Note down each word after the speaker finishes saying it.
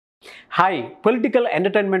Hi political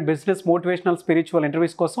entertainment business motivational spiritual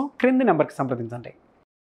interviews కోసం క్రింది నెంబర్కి సంప్రదించండి.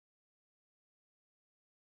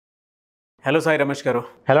 హలో సాయి రమేష్ గారు.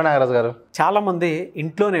 హలో నాగరాజు గారు. చాలామంది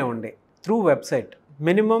ఇంట్లోనే ఉండి త్రూ వెబ్సైట్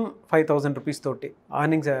మినిమం 5,000 రూపీస్ తోటి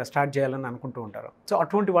అర్నింగ్స్ స్టార్ట్ చేయాలని అనుకుంటూ ఉంటారు. సో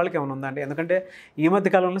అటువంటి వాళ్ళకి ఏమైనా ఉందా అండి? ఎందుకంటే ఈ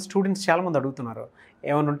మధ్య కాలంలో స్టూడెంట్స్ చాలామంది అడుగుతున్నారు,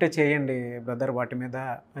 ఏమైనా ఉంటే చేయండి బ్రదర్ వాటి మీద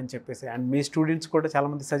అని చెప్పేసి. అండ్ మీ స్టూడెంట్స్ కూడా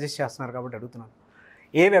చాలామంది సజెస్ట్ చేస్తున్నారు కాబట్టి అడుగుతున్నారు,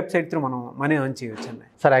 ఏ వెబ్సైట్ త్రూ మనం మనీ ఎర్న్ చేయొచ్చండి?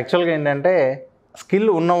 సార్ యాక్చువల్గా ఏంటంటే స్కిల్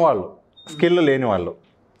ఉన్నవాళ్ళు, స్కిల్ లేని వాళ్ళు,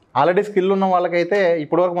 ఆల్రెడీ స్కిల్ ఉన్న వాళ్ళకైతే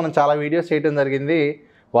ఇప్పటివరకు మనం చాలా వీడియోస్ చేయడం జరిగింది.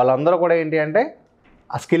 వాళ్ళందరూ కూడా ఏంటి అంటే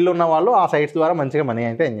ఆ స్కిల్ ఉన్న వాళ్ళు ఆ సైట్స్ ద్వారా మంచిగా మనీ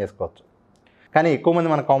అయితే ఎర్న్ చేసుకోవచ్చు. కానీ ఎక్కువ మంది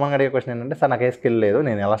మనకు కామన్గా అడిగే క్వశ్చన్ ఏంటంటే, సార్ నాకు ఏ స్కిల్ లేదు,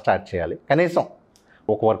 నేను ఎలా స్టార్ట్ చేయాలి, కనీసం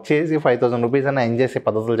ఒక వర్క్ చేసి 5,000 రూపీస్ అన్న ఎర్న్ చేసే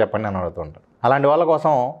పద్ధతులు చెప్పండి అని అడుగుతుంటారు. అలాంటి వాళ్ళ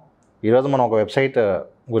కోసం ఈరోజు మనం ఒక వెబ్సైట్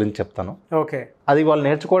గురించి చెప్తాను. ఓకే. అది వాళ్ళు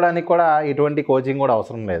నేర్చుకోవడానికి కూడా ఎటువంటి కోచింగ్ కూడా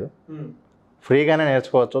అవసరం లేదు, ఫ్రీగానే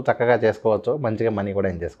నేర్చుకోవచ్చు, చక్కగా చేసుకోవచ్చు, మంచిగా మనీ కూడా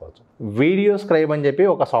ఎర్న్ చేసుకోవచ్చు. వీడియో స్క్రైబ్ అని చెప్పి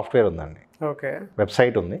ఒక సాఫ్ట్వేర్ ఉందండి. ఓకే.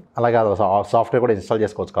 వెబ్సైట్ ఉంది, అలాగే సాఫ్ట్వేర్ కూడా ఇన్స్టాల్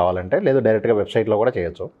చేసుకోవచ్చు కావాలంటే, లేదు డైరెక్ట్గా వెబ్సైట్లో కూడా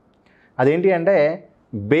చేయొచ్చు. అదేంటి అంటే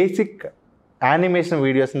బేసిక్ యానిమేషన్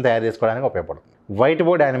వీడియోస్ని తయారు చేసుకోవడానికి ఉపయోగపడుతుంది. వైట్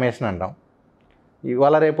బోర్డ్ యానిమేషన్ అంటాం.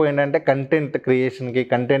 ఇవాళ రేపు ఏంటంటే కంటెంట్ క్రియేషన్కి,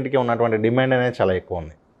 కంటెంట్కి ఉన్నటువంటి డిమాండ్ అనేది చాలా ఎక్కువ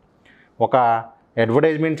ఉంది. ఒక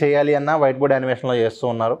అడ్వర్టైజ్మెంట్ చేయాలి అన్నా వైట్ బోర్డ్ యానిమేషన్లో చేస్తూ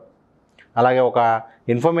ఉన్నారు. అలాగే ఒక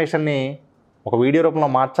ఇన్ఫర్మేషన్ని ఒక వీడియో రూపంలో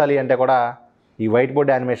మార్చాలి అంటే కూడా ఈ వైట్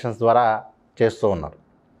బోర్డ్ యానిమేషన్స్ ద్వారా చేస్తూ ఉన్నారు.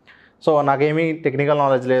 సో నాకేమీ టెక్నికల్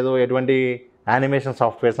నాలెడ్జ్ లేదు, ఎటువంటి యానిమేషన్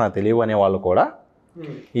సాఫ్ట్వేర్స్ నాకు తెలియవు అనే వాళ్ళు కూడా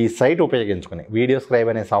ఈ సైట్ ఉపయోగించుకుని, వీడియో స్క్రైబ్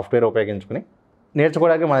అనే సాఫ్ట్వేర్ ఉపయోగించుకుని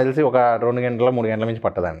నేర్చుకోవడానికి మనకు తెలిసి ఒక 2 గంటల 3 గంటల నుంచి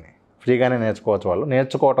పట్టదండి. ఫ్రీగానే నేర్చుకోవచ్చు. వాళ్ళు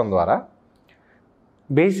నేర్చుకోవటం ద్వారా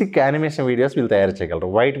బేసిక్ యానిమేషన్ వీడియోస్ వీళ్ళు తయారు చేయగలరు.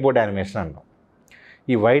 వైట్ బోర్డ్ యానిమేషన్ అంటాం.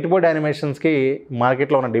 ఈ వైట్ బోర్డ్ యానిమేషన్స్కి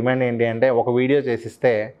మార్కెట్లో ఉన్న డిమాండ్ ఏంటి అంటే, ఒక వీడియో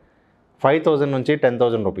చేసిస్తే 5,000 నుంచి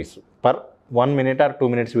 10,000 rupees per 1 minute or 2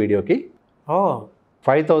 minutes వీడియోకి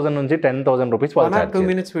 5,000 నుంచి 10,000 రూపీస్ వాళ్ళు 2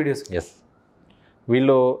 minutes వీడియోస్. ఎస్.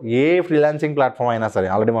 వీళ్ళు ఏ ఫ్రీలాన్సింగ్ ప్లాట్ఫామ్ అయినా సరే,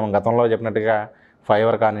 ఆల్రెడీ మనం గతంలో చెప్పినట్టుగా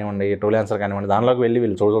ఫైవర్ కానివ్వండి, ట్రూలాన్సర్ కానివ్వండి, దానిలోకి వెళ్ళి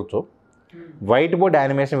వీళ్ళు చూడవచ్చు. వైట్ బోర్డ్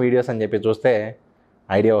యానిమేషన్ వీడియోస్ అని చెప్పి చూస్తే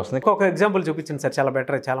ఐడియా వస్తుంది. ఒక ఎగ్జాంపుల్ చూపించండి సార్, చాలా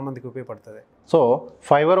బెటర్, చాలా మందికి ఉపయోగపడుతుంది. సో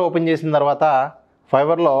ఫైవర్ ఓపెన్ చేసిన తర్వాత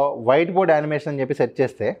ఫైవర్లో వైట్ బోర్డ్ యానిమేషన్ అని చెప్పి సెర్చ్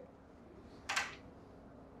చేస్తే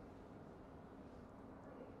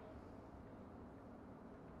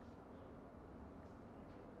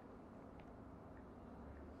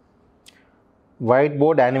వైట్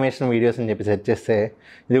బోర్డ్ యానిమేషన్ వీడియోస్ అని చెప్పి సెర్చ్ చేస్తే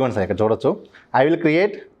ఇదిగోండి సార్, ఇక్కడ చూడొచ్చు. I will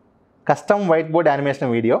create custom white board animation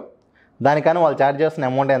video. దానికని వాళ్ళు ఛార్జ్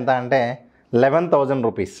చేస్తున్న అమౌంట్ ఎంత అంటే 11,000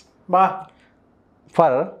 rupees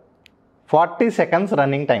for 40 seconds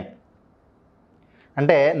running time.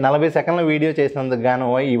 అంటే 40 సెకండ్ల వీడియో చేసినందుకు గాను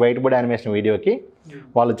ఈ వైట్ బోర్డ్ యానిమేషన్ వీడియోకి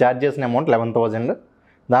వాళ్ళు ఛార్జ్ చేసిన అమౌంట్ 11,000.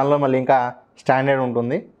 దానిలో మళ్ళీ ఇంకా స్టాండర్డ్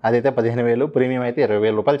ఉంటుంది, అదైతే 15,000, ప్రీమియం అయితే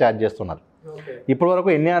 20,000 రూపాయలు ఛార్జ్ చేస్తున్నారు. ఇప్పటి వరకు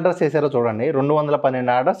ఎన్ని ఆర్డర్స్ చేశారో చూడండి,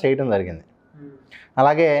 212 ఆర్డర్స్ చేయడం జరిగింది.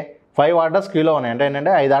 అలాగే 5 ఆర్డర్స్ క్యూలో ఉన్నాయి. అంటే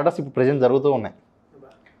ఏంటంటే 5 ఆర్డర్స్ ఇప్పుడు ప్రజెంట్ జరుగుతూ ఉన్నాయి.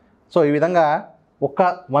 సో ఈ విధంగా ఒక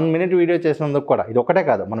 1 minute వీడియో చేసినందుకు కూడా, ఇది ఒకటే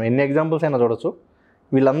కాదు, మనం ఎన్ని ఎగ్జాంపుల్స్ అయినా చూడొచ్చు.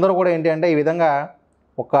 వీళ్ళందరూ కూడా ఏంటి అంటే ఈ విధంగా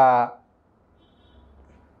ఒక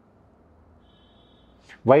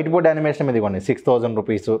వైట్ బోర్డ్ యానిమేషన్ మీద ఇవ్వండి 6,000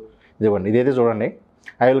 రూపీస్ ఇదివ్వండి. ఇదైతే చూడండి,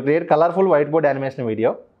 I will create colourful white board animation video.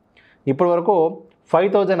 ఇప్పటి వరకు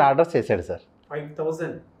 5,000 ఆర్డర్స్ చేశాడు సార్.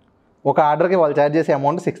 5,000 ఒక ఆర్డర్కి వాళ్ళు ఛార్జ్ చేసే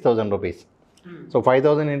అమౌంట్ 6,000 రూపీస్. సో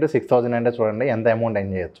 5,000 into 6,000 అంటే చూడండి ఎంత అమౌంట్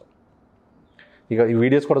ఎర్న్ చేయొచ్చు. ఇక ఈ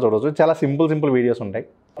వీడియోస్ కూడా చూడవచ్చు, చాలా సింపుల్ వీడియోస్ ఉంటాయి.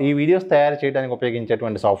 ఈ వీడియోస్ తయారు చేయడానికి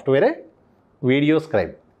ఉపయోగించేటువంటి సాఫ్ట్వేరే వీడియో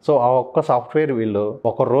స్క్రైబ్. సో ఆ ఒక్క సాఫ్ట్వేర్ వీళ్ళు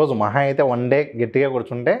ఒక రోజు మహా అయితే 1 day గట్టిగా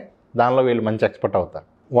కూర్చుంటే దానిలో వీళ్ళు మంచి ఎక్స్పర్ట్ అవుతారు.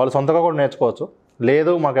 వాళ్ళు సొంతగా కూడా నేర్చుకోవచ్చు.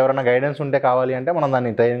 లేదు మాకు ఎవరైనా గైడెన్స్ ఉంటే కావాలి అంటే మనం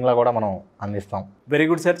దాన్ని ట్రైనింగ్లో కూడా మనం అందిస్తాం. Very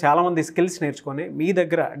good sir. చాలామంది స్కిల్స్ నేర్చుకొని మీ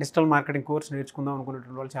దగ్గర డిజిటల్ మార్కెటింగ్ కోర్స్ నేర్చుకుందాం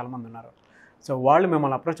అనుకునేటువంటి వాళ్ళు చాలామంది ఉన్నారు. సో వాళ్ళు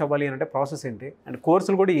మిమ్మల్ని అప్రోచ్ అవ్వాలి అంటే ప్రాసెస్ ఏంటి, అండ్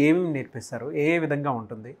కోర్సులు కూడా ఏమేమి నేర్పిస్తారు, ఏ విధంగా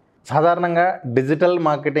ఉంటుంది? సాధారణంగా డిజిటల్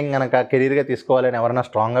మార్కెటింగ్ కనుక కెరీర్గా తీసుకోవాలని ఎవరైనా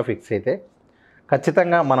స్ట్రాంగ్గా ఫిక్స్ అయితే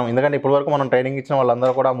ఖచ్చితంగా మనం, ఎందుకంటే ఇప్పటివరకు మనం ట్రైనింగ్ ఇచ్చిన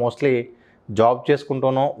వాళ్ళందరూ కూడా మోస్ట్లీ జాబ్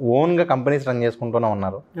చేసుకుంటూనో ఓన్గా కంపెనీస్ రన్ చేసుకుంటూనే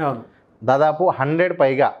ఉన్నారు. దాదాపు 100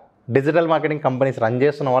 పైగా డిజిటల్ మార్కెటింగ్ కంపెనీస్ రన్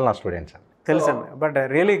చేస్తున్న వాళ్ళు నా స్టూడెంట్స్ అండి. తెలుసండి, but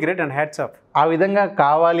really great and hats off. ఆ విధంగా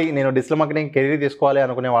కావాలి, నేను డిజిటల్ మార్కెటింగ్ కెరీర్ తీసుకోవాలి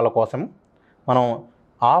అనుకునే వాళ్ళ కోసం మనం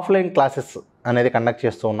ఆఫ్లైన్ క్లాసెస్ అనేది కండక్ట్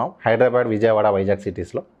చేస్తూ ఉన్నాం హైదరాబాద్, విజయవాడ, వైజాగ్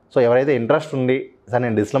సిటీస్లో. సో ఎవరైతే ఇంట్రెస్ట్ ఉండి సార్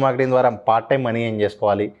నేను డిజిటల్ మార్కెటింగ్ ద్వారా పార్ట్ టైం మనీ ఎర్న్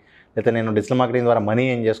చేసుకోవాలి, లేకపోతే నేను డిజిటల్ మార్కెటింగ్ ద్వారా మనీ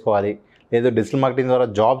ఎర్న్ చేసుకోవాలి, లేదు డిజిటల్ మార్కెటింగ్ ద్వారా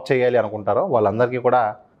జాబ్ చేయాలి అనుకుంటారో వాళ్ళందరికీ కూడా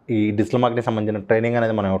ఈ డిజిటల్ మార్కెటింగ్ సంబంధించిన ట్రైనింగ్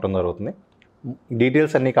అనేది మనం ఇవ్వడం జరుగుతుంది.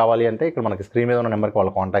 డీటెయిల్స్ అన్నీ కావాలి అంటే ఇక్కడ మనకి స్క్రీన్ మీద ఉన్న నెంబర్కి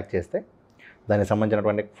వాళ్ళు కాంటాక్ట్ చేస్తే దానికి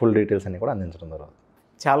సంబంధించినటువంటి ఫుల్ డీటెయిల్స్ అన్నీ కూడా అందించడం జరుగుతుంది.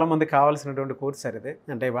 చాలామంది కావాల్సినటువంటి కోర్స్ సార్ ఇది.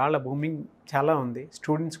 అంటే వాళ్ళ బూమింగ్ చాలా ఉంది.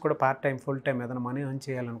 స్టూడెంట్స్ కూడా పార్ట్ టైం, ఫుల్ టైం ఏదైనా మనీ ఎర్న్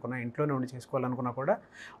చేయాలనుకున్నా, ఇంట్లోనే ఉండి చేసుకోవాలనుకున్నా కూడా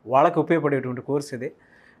వాళ్ళకి ఉపయోగపడేటువంటి కోర్స్ ఇది.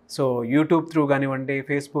 సో యూట్యూబ్ త్రూ కానివ్వండి,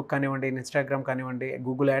 ఫేస్బుక్ కానివ్వండి, ఇన్స్టాగ్రామ్ కానివ్వండి,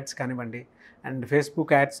 గూగుల్ యాడ్స్ కానివ్వండి, అండ్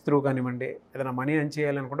ఫేస్బుక్ యాడ్స్ త్రూ కానివ్వండి, ఏదైనా మనీ ఎర్న్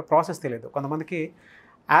చేయాలనుకుంటే ప్రాసెస్ తెలియదు. కొంతమందికి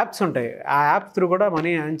యాప్స్ ఉంటాయి, ఆ యాప్స్ త్రూ కూడా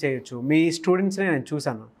మనీ ఎర్న్ చేయొచ్చు. మీ స్టూడెంట్స్ని నేను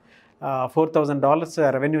చూశాను,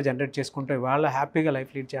 $4,000 రెవెన్యూ జనరేట్ చేసుకుంటూ వాళ్ళు హ్యాపీగా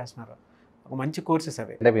లైఫ్ లీడ్ చేస్తున్నారు. ఒక మంచి కోర్సెస్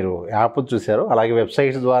అవి. అంటే మీరు యాప్ చూశారు, అలాగే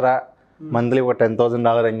వెబ్సైట్స్ ద్వారా మంత్లీ ఒక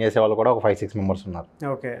 $10,000 ఎర్న్ చేసే వాళ్ళు కూడా ఒక 5-6 మెంబర్స్ ఉన్నారు.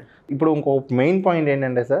 ఓకే. ఇప్పుడు ఇంకో మెయిన్ పాయింట్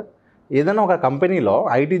ఏంటంటే సార్, ఏదైనా ఒక కంపెనీలో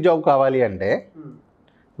ఐటీ జాబ్ కావాలి అంటే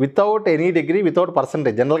without any degree, without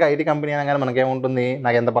percentage. జనరల్గా ఐటీ కంపెనీ అనగానే మనకేముంటుంది,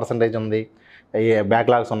 నాకు ఎంత పర్సంటేజ్ ఉంది,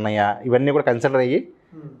 బ్యాక్లాగ్స్ ఉన్నాయా, ఇవన్నీ కూడా కన్సిడర్ అయ్యి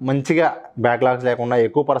మంచిగా బ్యాక్లాగ్స్ లేకుండా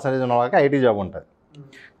ఎక్కువ పర్సంటేజ్ ఉన్న వాళ్ళకి ఐటీ జాబ్ ఉంటుంది.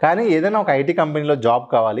 కానీ ఏదైనా ఒక ఐటీ కంపెనీలో జాబ్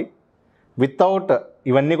కావాలి వితౌట్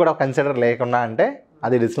ఇవన్నీ కూడా కన్సిడర్ లేకుండా అంటే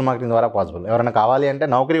అది డిజిటల్ మార్కెటింగ్ ద్వారా పాసిబుల్. ఎవరైనా కావాలి అంటే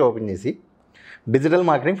నౌకరీ ఓపెన్ చేసి డిజిటల్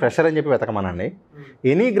మార్కెటింగ్ ఫ్రెషర్ అని చెప్పి వెతకమనండి.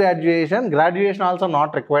 Any graduation also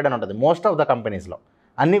not required అని ఉంటుంది మోస్ట్ ఆఫ్ ద కంపెనీస్లో.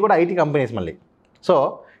 అన్నీ కూడా ఐటీ కంపెనీస్ మళ్ళీ. సో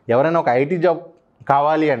ఎవరైనా ఒక ఐటీ జాబ్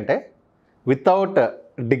కావాలి అంటే వితౌట్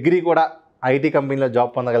డిగ్రీ కూడా ఐటీ కంపెనీలో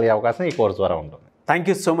జాబ్ పొందగలిగే అవకాశం ఈ కోర్స్ ద్వారా ఉంటుంది. థ్యాంక్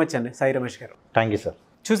యూ సో మచ్ అండి సాయి రమేష్ గారు. Thank you sir.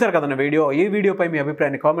 చూసారు కదన్న వీడియో. ఈ వీడియోపై మీ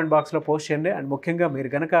అభిప్రాయాన్ని కామెంట్ బాక్స్లో పోస్ట్ చేయండి. అండ్ ముఖ్యంగా మీరు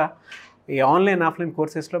కనుక ఈ ఆన్లైన్ ఆఫ్లైన్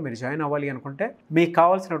కోర్సెస్లో మీరు జాయిన్ అవ్వాలి అనుకుంటే మీకు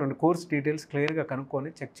కావాల్సినటువంటి కోర్స్ డీటెయిల్స్ క్లియర్గా కనుక్కొని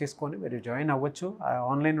చెక్ చేసుకొని మీరు జాయిన్ అవ్వచ్చు.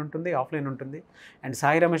 ఆన్లైన్ ఉంటుంది, ఆఫ్లైన్ ఉంటుంది. అండ్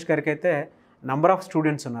సాయి రమేష్ గారికి అయితే నెంబర్ ఆఫ్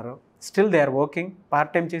స్టూడెంట్స్ ఉన్నారు. Still they are working.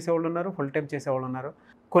 Part time చేసేవాళ్ళు ఉన్నారు, ఫుల్ టైం చేసేవాళ్ళు ఉన్నారు.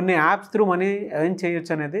 కొన్ని యాప్స్ త్రూ మనీ ఎర్న్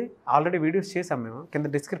చేయొచ్చు అనేది ఆల్రెడీ వీడియోస్ చేసాం మేము. కింద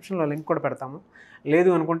డిస్క్రిప్షన్లో లింక్ కూడా పెడతాము.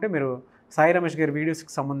 లేదు అనుకుంటే మీరు సాయి రమేష్ గారి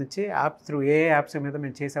వీడియోస్కి సంబంధించి యాప్స్ త్రూ ఏ యాప్స్ మీద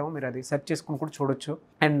మేము చేసామో మీరు అది సెర్చ్ చేసుకుని కూడా చూడొచ్చు.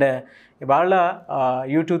 అండ్ ఇవాళ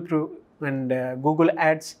YouTube through and Google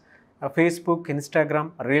ads, Facebook, Instagram,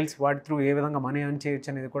 reels వాటి త్రూ ఏ విధంగా మనీ ఎర్న్ చేయొచ్చు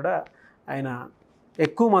అనేది కూడా ఆయన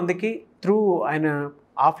ఎక్కువ మందికి త్రూ ఆయన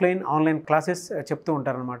ఆఫ్లైన్ ఆన్లైన్ క్లాసెస్ చెప్తూ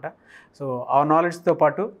ఉంటారనమాట. సో ఆ నాలెడ్జ్తో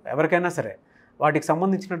పాటు ఎవరికైనా సరే వాటికి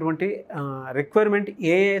సంబంధించినటువంటి రిక్వైర్మెంట్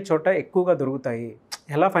ఏ చోట ఎక్కువగా దొరుకుతాయి,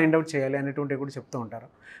 ఎలా ఫైండ్ అవుట్ చేయాలి అనేటువంటివి కూడా చెప్తూ ఉంటారు.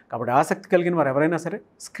 కాబట్టి ఆసక్తి కలిగిన వారు ఎవరైనా సరే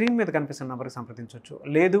స్క్రీన్ మీద కనిపిస్తున్న నెంబర్కి సంప్రదించవచ్చు.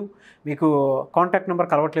 లేదు మీకు కాంటాక్ట్ నెంబర్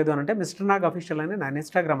కలవట్లేదు అంటే మిస్టర్ నాగ్ అఫీషియల్ అని నా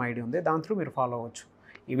ఇన్స్టాగ్రామ్ ఐడి ఉంది, దాని త్రూ మీరు ఫాలో అవ్వచ్చు.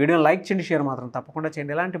 ఈ వీడియోని లైక్ చేయండి, షేర్ మాత్రం తప్పకుండా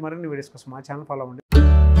చేయండి. ఇలాంటి మరిన్ని వీడియోస్ కోసం మా ఛానల్ ఫాలో అవ్వండి.